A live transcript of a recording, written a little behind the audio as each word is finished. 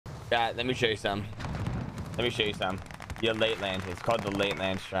Yeah, let me show you some. Let me show you some. Your late land. It's called the late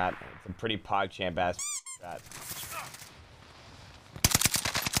land strat. It's a pretty pogchamp ass strat.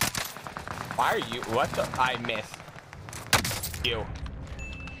 Why are you? What the? I missed. You.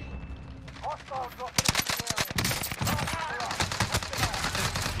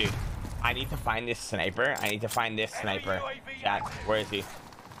 Dude, I need to find this sniper. I need to find this sniper. Chat, where is he?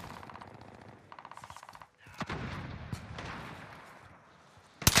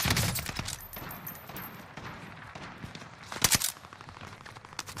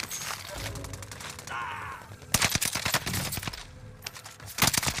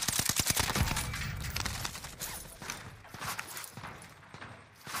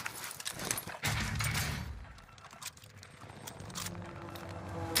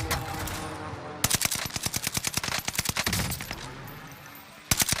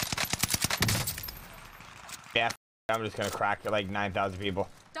 Yeah, I'm just gonna crack like 9,000 people.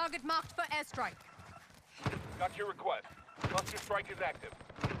 Target marked for airstrike. Got your request. Cluster strike is active.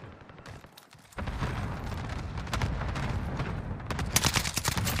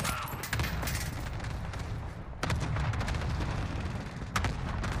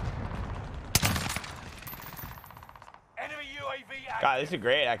 Enemy UAV active. God, this is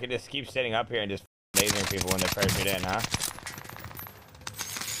great. I could just keep sitting up here and just lasering people when they first get in, huh?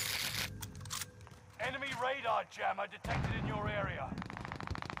 Enemy radar jammer detected in your area.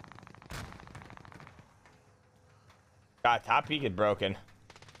 God, top peak is broken.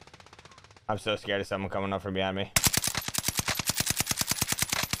 I'm so scared of someone coming up from behind me.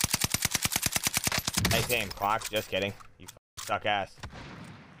 Nice aim, Clock. Just kidding. You suck ass.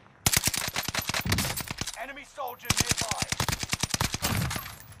 Enemy soldier nearby.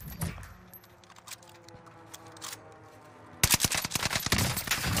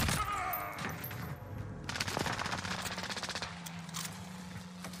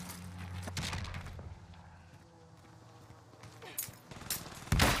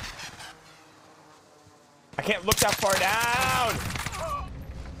 I can't look that far down.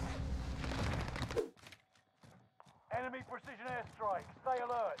 Enemy precision airstrike. Stay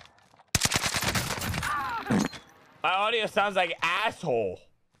alert. My audio sounds like asshole.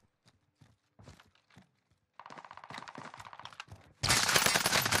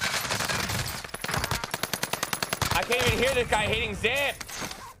 I can't even hear this guy hitting zip.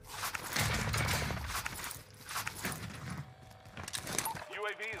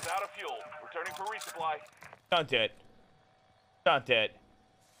 UAV is out of fuel. Returning for resupply. Don't do it. Don't do it.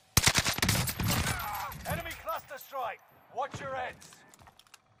 Enemy cluster strike. Watch your heads.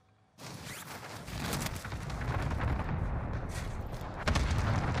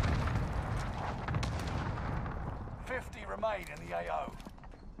 Remain in the AO.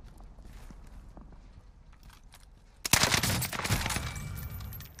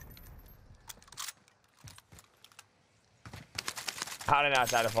 How did I not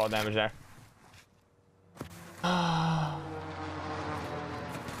die to fall damage there?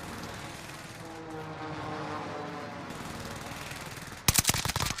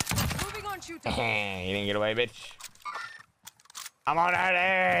 Moving on, shooter. You didn't get away, bitch. I'm on that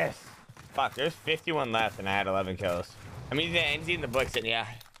ass. Fuck, there's 51 left and I had 11 kills. I mean, the NZ in the books, and yeah.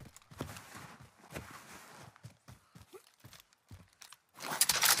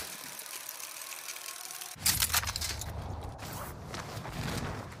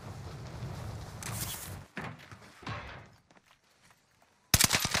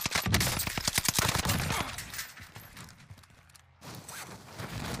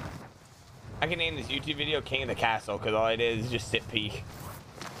 I can name this YouTube video King of the Castle because all it is just sit peek.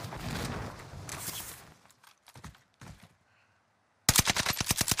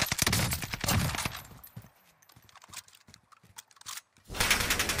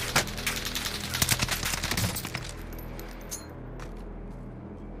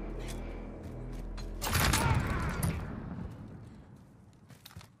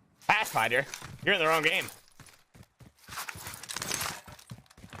 Pathfinder, you're in the wrong game.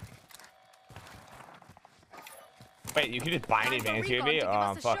 Wait, you can just buy an advanced UAV? Oh,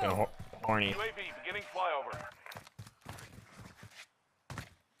 I'm fucking horny. UAV beginning flyover.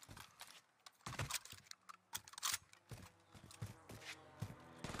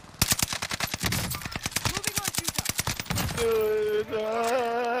 Moving on,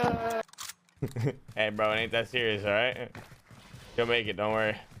 shooter. Hey, bro, it ain't that serious, all right? You'll make it, don't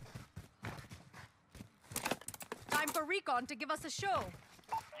worry. Time for recon to give us a show.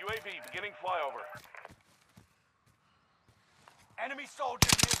 UAV beginning flyover. Enemy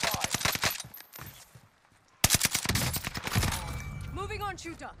soldiers nearby. Moving on,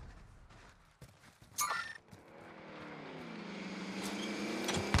 shooter.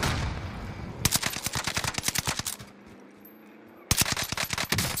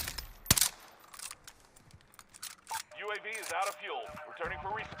 Returning for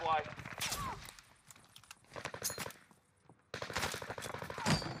resupply.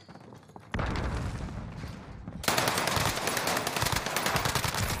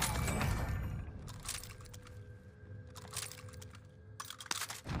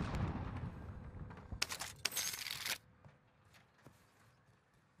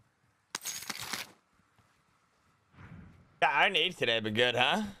 Yeah, our nades today have been good,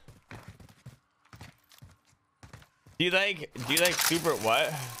 huh? Do you like super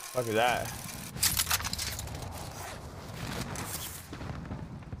what? Fuck is that?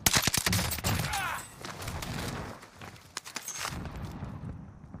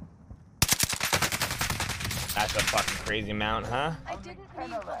 That's a fucking crazy amount, huh? I didn't mean for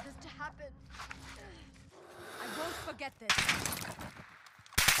this to happen. I won't forget this.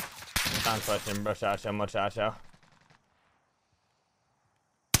 Sounds pushing, muchacho, muchacho.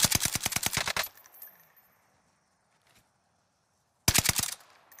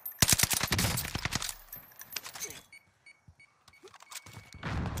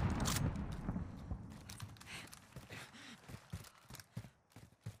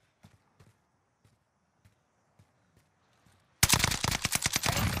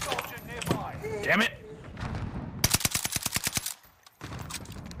 Soldier nearby. Damn it!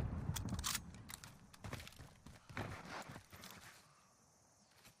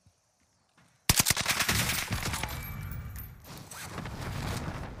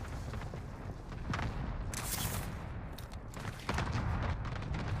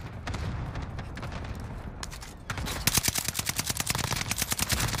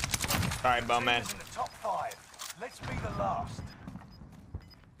 Sorry, Bowman. In the top 5. Let's be the last.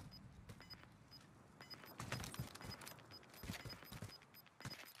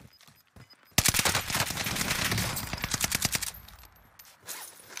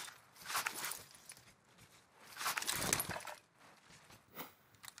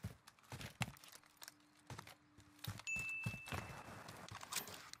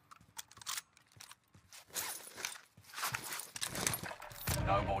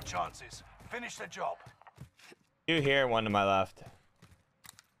 No more chances. Finish the job. Two here, one to my left. I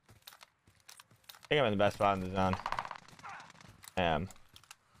think I'm in the best spot in the zone. I am.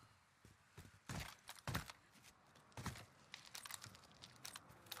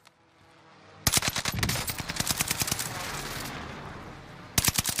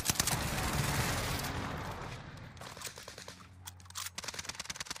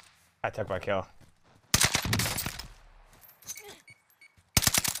 I took my kill.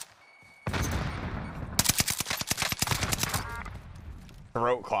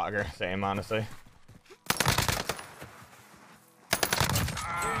 Throat clogger, same honestly. You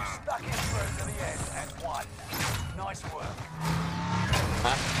stuck it through to the end and won. Nice work.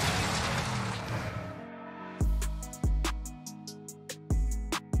 Huh?